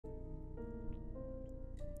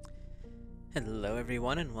Hello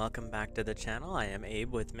everyone and welcome back to the channel. I am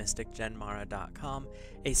Abe with MysticGenMara.com,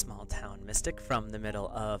 a small town mystic from the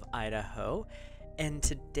middle of Idaho. And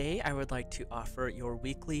today I would like to offer your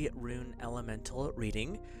weekly Rune Elemental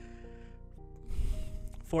reading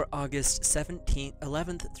for August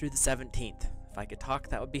 11th through the 17th. If I could talk,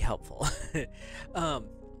 that would be helpful.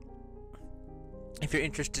 If you're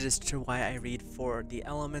interested as to why I read for the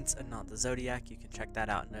elements and not the zodiac, you can check that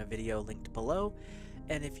out in a video linked below.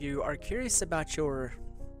 And if you are curious about your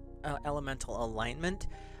elemental alignment,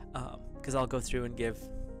 because I'll go through and give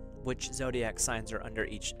which zodiac signs are under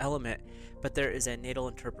each element, but there is a natal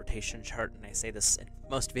interpretation chart, and I say this in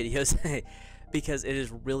most videos because it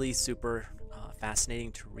is really super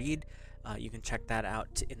fascinating to read. You can check that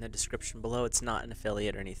out in the description below. It's not an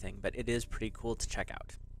affiliate or anything, but it is pretty cool to check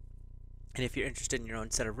out. And if you're interested in your own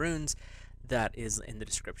set of runes, that is in the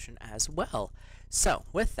description as well. So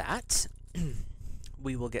with that,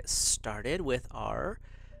 we will get started with our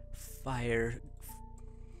fire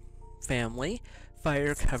family.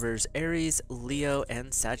 Fire covers Aries, Leo,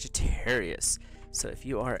 and Sagittarius. So if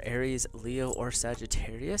you are Aries, Leo, or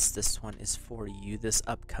Sagittarius, this one is for you this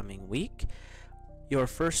upcoming week. Your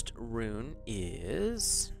first rune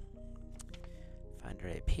is... find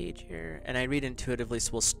a page here, and I read intuitively,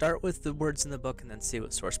 so we'll start with the words in the book and then see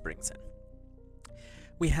what source brings in.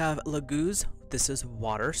 We have Laguz. This is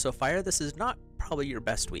water, so fire. This is not probably your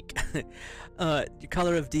best week. Your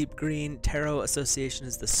color of deep green. Tarot association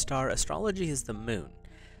is the star. Astrology is the moon.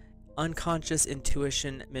 Unconscious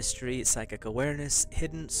intuition, mystery, psychic awareness,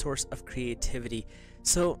 hidden source of creativity.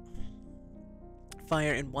 So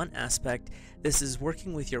fire, in one aspect, this is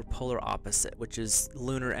working with your polar opposite, which is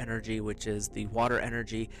lunar energy, which is the water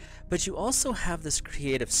energy, but you also have this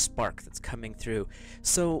creative spark that's coming through.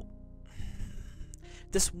 So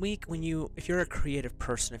this week, if you're a creative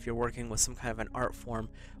person, if you're working with some kind of an art form,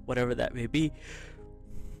 whatever that may be,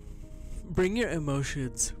 bring your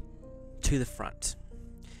emotions to the front.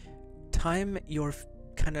 Tap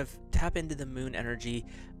into the moon energy,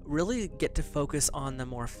 really get to focus on the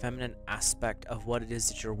more feminine aspect of what it is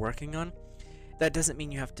that you're working on. That doesn't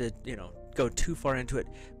mean you have to, go too far into it,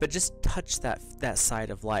 but just touch that side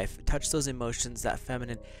of life. Touch those emotions, that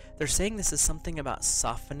feminine. They're saying this is something about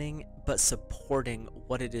softening, but supporting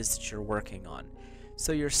what it is that you're working on.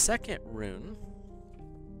 So your second rune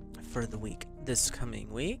for the week, this coming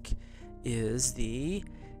week, is the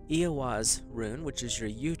Iawaz rune, which is your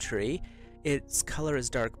yew tree. Its color is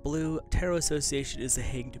dark blue. Tarot association is the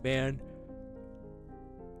Hanged Man.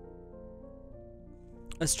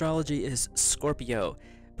 Astrology is Scorpio.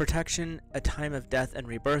 Protection, a time of death and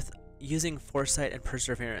rebirth, using foresight and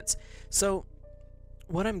perseverance. So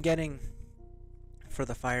what I'm getting for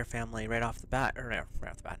the fire family right off the bat,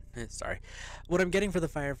 sorry. What I'm getting for the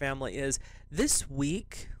fire family is this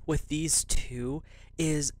week with these two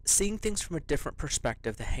is seeing things from a different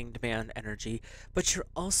perspective, the Hanged Man energy, but you're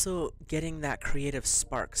also getting that creative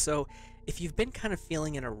spark. So if you've been kind of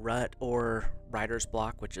feeling in a rut or writer's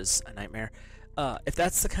block, which is a nightmare, if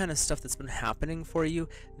that's the kind of stuff that's been happening for you,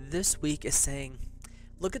 this week is saying,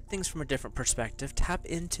 look at things from a different perspective, tap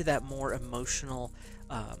into that more emotional,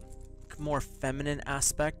 more feminine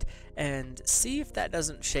aspect, and see if that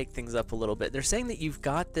doesn't shake things up a little bit. They're saying that you've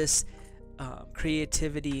got this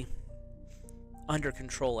creativity under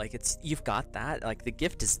control, like you've got that, like the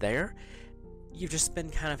gift is there. You've just been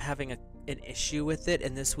kind of having an issue with it,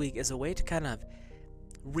 and this week is a way to kind of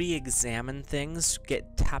re-examine things,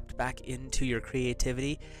 get tapped back into your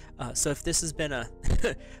creativity. So if this has been a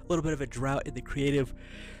little bit of a drought in the creative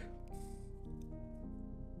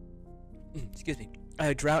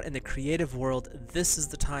a drought in the creative world, this is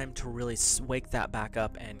the time to really wake that back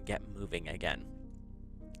up and get moving again.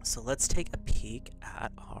 So let's take a peek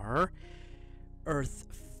at our Earth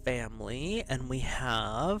family, and we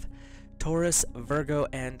have Taurus, Virgo,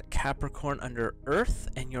 and Capricorn under Earth,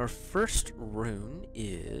 and your first rune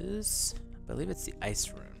is, I believe it's the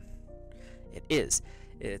Ice rune. It is.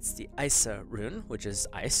 It's the Isa rune, which is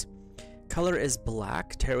ice. Color is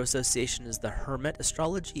black. Tarot association is the Hermit.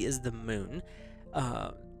 Astrology is the Moon.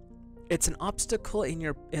 It's an obstacle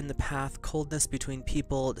in the path, coldness between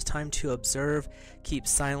people. It's time to observe, keep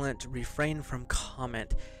silent, refrain from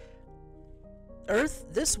comment. Earth,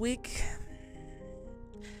 this week,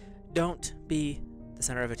 don't be the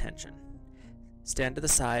center of attention. Stand to the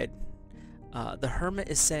side. The Hermit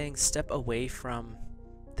is saying step away from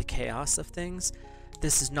the chaos of things.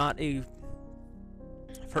 This is not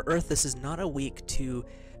for Earth, this is not a week to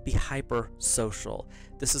be hyper social.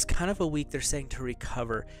 This is kind of a week they're saying to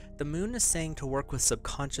recover. The Moon is saying to work with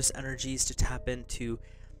subconscious energies, to tap into,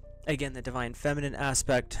 again, the divine feminine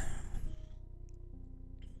aspect.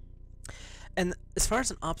 And as far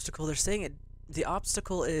as an obstacle, they're saying the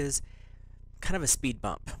obstacle is kind of a speed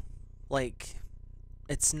bump. Like,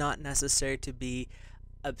 it's not necessary to be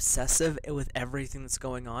obsessive with everything that's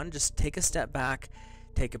going on. Just take a step back,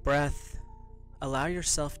 take a breath, allow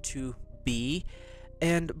yourself to be,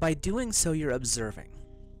 and by doing so, you're observing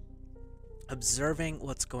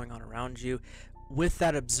what's going on around you. With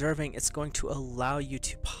that observing, it's going to allow you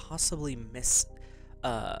to possibly miss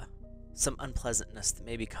some unpleasantness that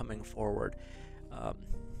may be coming forward.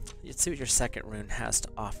 Let's see what your second rune has to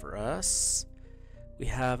offer us. We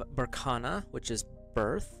have Barkana, which is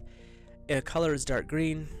birth. Color is dark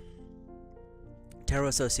green. Tarot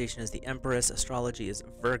association is the Empress. Astrology is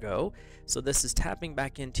Virgo. So this is tapping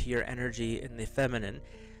back into your energy in the feminine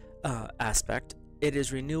aspect. It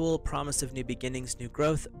is renewal, promise of new beginnings, new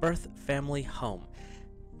growth, birth, family, home.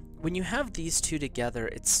 When you have these two together,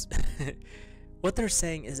 it's what they're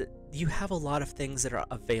saying is that you have a lot of things that are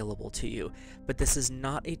available to you, but this is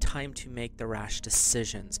not a time to make the rash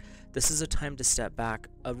decisions. This is a time to step back,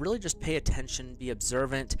 really just pay attention, be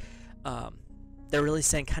observant. They're really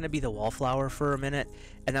saying kind of be the wallflower for a minute,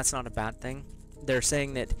 and that's not a bad thing. They're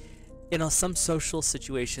saying that in some social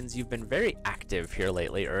situations you've been very active here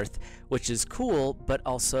lately, Earth, which is cool, but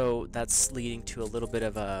also that's leading to a little bit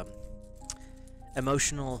of a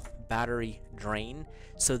emotional battery drain.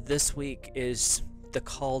 So this week is the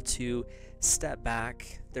call to step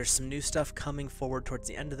back. There's some new stuff coming forward towards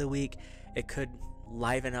the end of the week. It could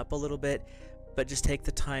liven up a little bit, but just take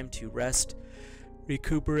the time to rest,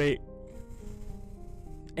 recuperate,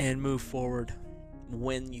 and move forward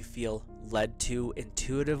when you feel led to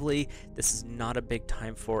intuitively. This is not a big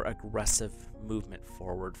time for aggressive movement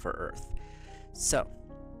forward for Earth. So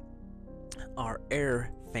our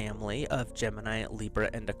air family of Gemini, Libra,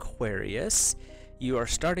 and Aquarius, you are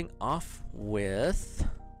starting off with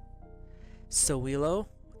Sowilo,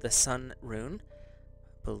 the Sun rune.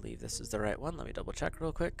 I believe this is the right one. Let me double check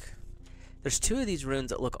real quick. There's two of these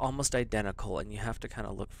runes that look almost identical, and you have to kind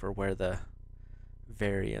of look for where the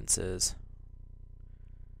variance is.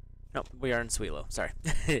 Nope, we are in Sowilo, sorry.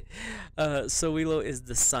 Sowilo is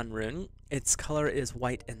the Sun rune. Its color is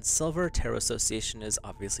white and silver. Tarot association is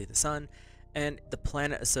obviously the Sun, and the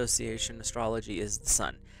planet association, astrology, is the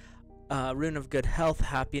Sun. Rune of good health,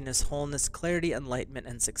 happiness, wholeness, clarity, enlightenment,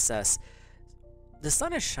 and success. The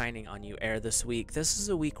sun is shining on you, Air, this week. This is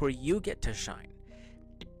a week where you get to shine.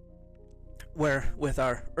 Where with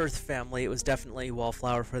our Earth family, it was definitely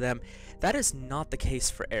wallflower for them. That is not the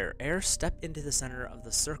case for Air. Air, step into the center of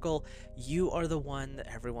the circle. You are the one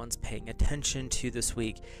that everyone's paying attention to this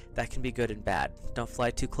week. That can be good and bad. Don't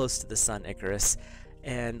fly too close to the sun, Icarus.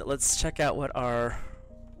 And let's check out what our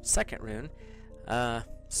second rune.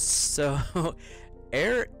 So,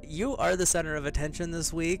 Air, you are the center of attention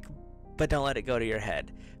this week, but don't let it go to your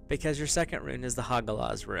head, because your second rune is the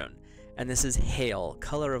Hagalaz rune. And this is hail,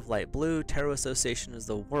 color of light blue. Tarot association is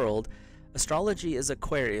the world. Astrology is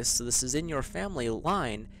Aquarius, so this is in your family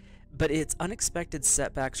line, but it's unexpected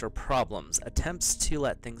setbacks or problems, attempts to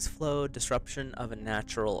let things flow, disruption of a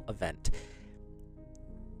natural event.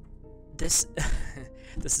 This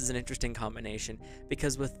this is an interesting combination,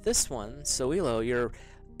 because with this one, Sowilo,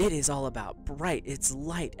 it is all about bright, it's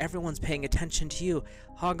light, everyone's paying attention to you.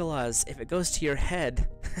 Hagalaz, if it goes to your head,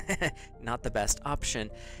 not the best option.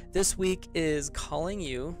 This week is calling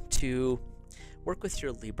you to work with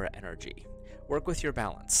your Libra energy, work with your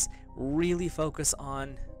balance, really focus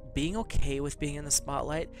on being okay with being in the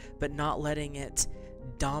spotlight, but not letting it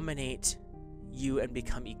dominate you and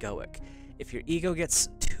become egoic. If your ego gets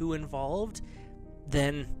too involved,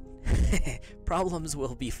 then problems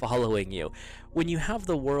will be following you. When you have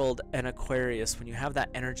the world and Aquarius, when you have that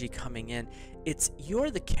energy coming in,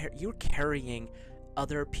 you're carrying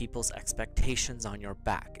other people's expectations on your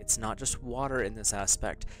back. It's not just water in this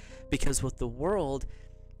aspect, because with the world,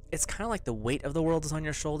 it's kind of like the weight of the world is on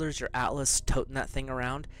your shoulders. Your Atlas toting that thing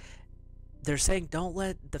around. They're saying don't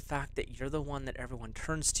let the fact that you're the one that everyone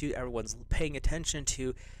turns to, everyone's paying attention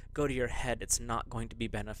to, go to your head. It's not going to be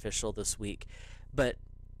beneficial this week. But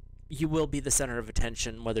you will be the center of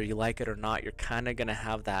attention, whether you like it or not. You're kind of going to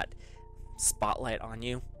have that spotlight on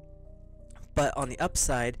you. But on the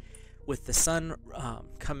upside, with the sun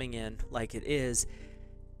coming in like it is,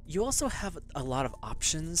 you also have a lot of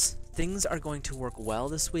options. Things are going to work well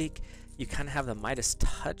this week. You kind of have the Midas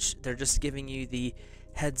touch. They're just giving you the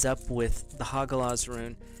heads up with the Hagalaz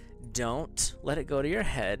rune. Don't let it go to your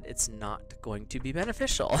head. It's not going to be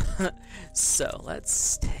beneficial. So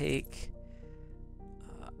let's take...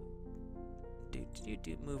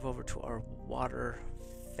 move over to our water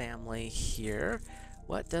family here.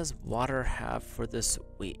 What does water have for this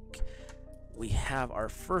week? we have our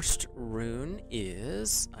first rune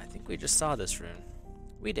is, I think we just saw this rune.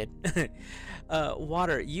 We did.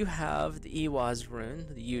 Water, you have the Ewaz rune,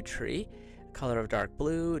 the yew tree, color of dark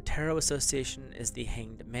blue. Tarot association is the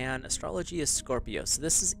Hanged Man. Astrology is Scorpio. So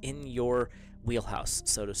this is in your wheelhouse,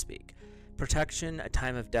 so to speak. Protection, a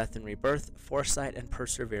time of death and rebirth. Foresight and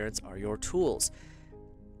perseverance are your tools.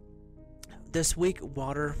 This week,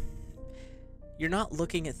 water, you're not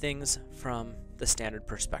looking at things from the standard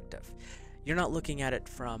perspective. You're not looking at it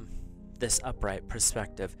from this upright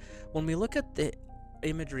perspective. When we look at the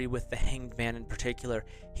imagery with the Hanged Man in particular,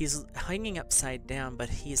 he's hanging upside down, but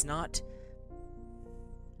he's not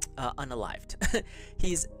unalived.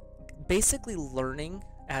 He's basically learning,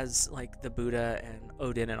 as like the Buddha and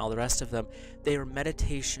Odin and all the rest of them, they are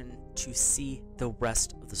meditation to see the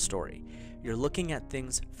rest of the story. You're looking at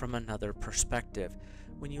things from another perspective.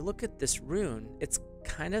 When you look at this rune, it's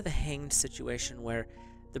kind of the hanged situation where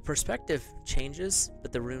the perspective changes,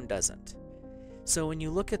 but the rune doesn't. So when you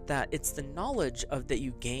look at that, it's the knowledge of that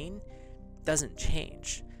you gain doesn't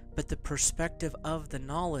change, but the perspective of the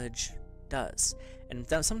knowledge does. And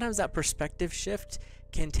sometimes that perspective shift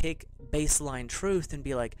can take baseline truth and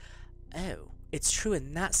be like, oh, it's true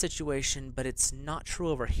in that situation, but it's not true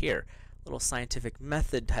over here. Little scientific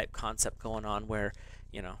method type concept going on where,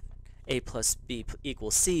 you know, a plus b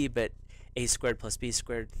equals c, but a squared plus b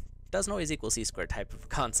squared doesn't always equal c squared type of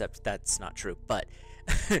concept. That's not true. But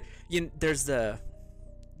there's the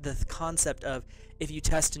concept of if you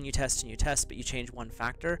test and you test and you test, but you change one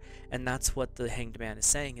factor, and that's what the Hanged Man is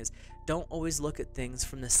saying is don't always look at things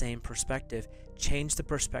from the same perspective. Change the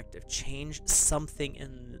perspective. Change something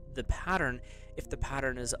in the pattern. If the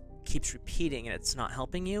pattern keeps repeating and it's not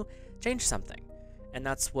helping you, change something. And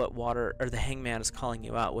that's what water or the Hanged Man is calling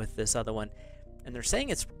you out with this other one. And they're saying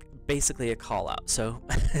it's basically a call out. So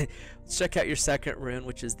let's check out your second rune,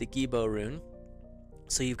 which is the Gibo rune.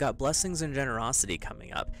 So you've got blessings and generosity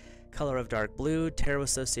coming up. Color of dark blue. Tarot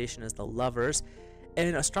association is the Lovers.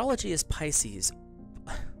 And astrology is Pisces.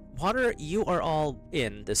 Water, you are all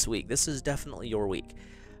in this week. This is definitely your week.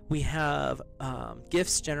 We have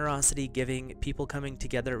gifts, generosity, giving, people coming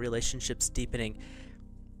together, relationships deepening.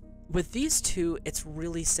 With these two, it's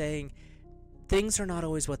really saying things are not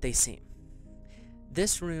always what they seem.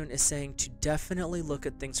 This rune is saying to definitely look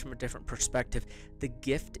at things from a different perspective. The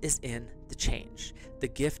gift is in the change. The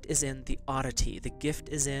gift is in the oddity. The gift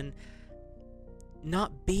is in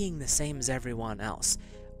not being the same as everyone else.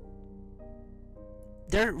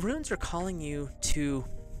 Their runes are calling you to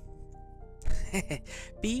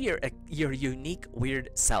be your unique, weird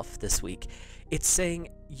self this week. It's saying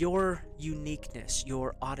your uniqueness,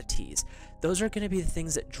 your oddities, those are going to be the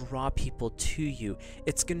things that draw people to you.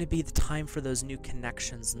 It's going to be the time for those new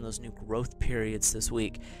connections and those new growth periods this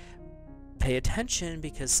week. Pay attention,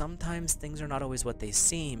 because sometimes things are not always what they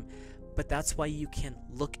seem, but that's why you can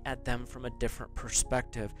look at them from a different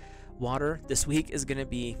perspective. Water, this week is going to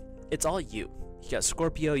be, it's all you. You got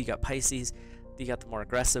Scorpio, you got Pisces, you got the more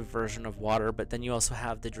aggressive version of water, but then you also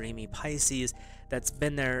have the dreamy Pisces that's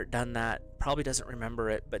been there, done that, probably doesn't remember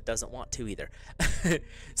it, but doesn't want to either.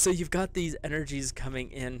 So you've got these energies coming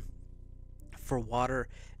in for water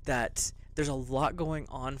that there's a lot going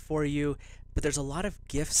on for you, but there's a lot of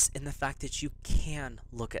gifts in the fact that you can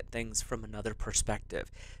look at things from another perspective.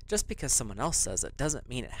 Just because someone else says it doesn't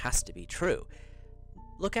mean it has to be true.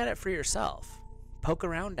 Look at it for yourself. Poke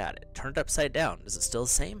around at it. Turn it upside down. Is it still the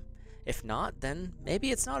same? If not, then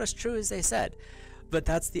maybe it's not as true as they said. But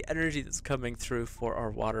that's the energy that's coming through for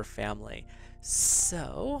our water family.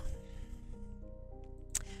 So,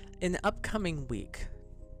 in the upcoming week,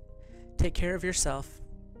 take care of yourself.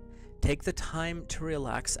 Take the time to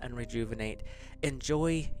relax and rejuvenate.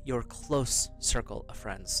 Enjoy your close circle of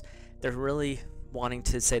friends. They're really wanting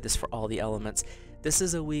to say this for all the elements. This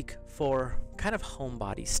is a week for kind of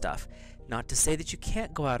homebody stuff. Not to say that you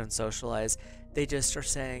can't go out and socialize. They just are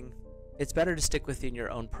saying it's better to stick within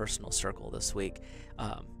your own personal circle this week.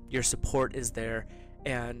 Your support is there,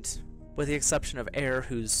 and with the exception of Air,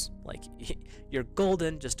 who's like, you're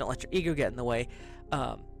golden, just don't let your ego get in the way.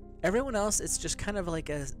 Everyone else, it's just kind of like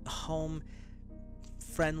a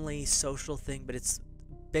home-friendly social thing, but it's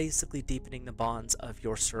basically deepening the bonds of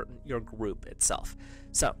your group itself.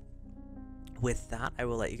 So, with that, I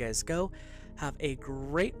will let you guys go. Have a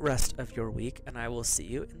great rest of your week, and I will see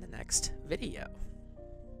you in the next video.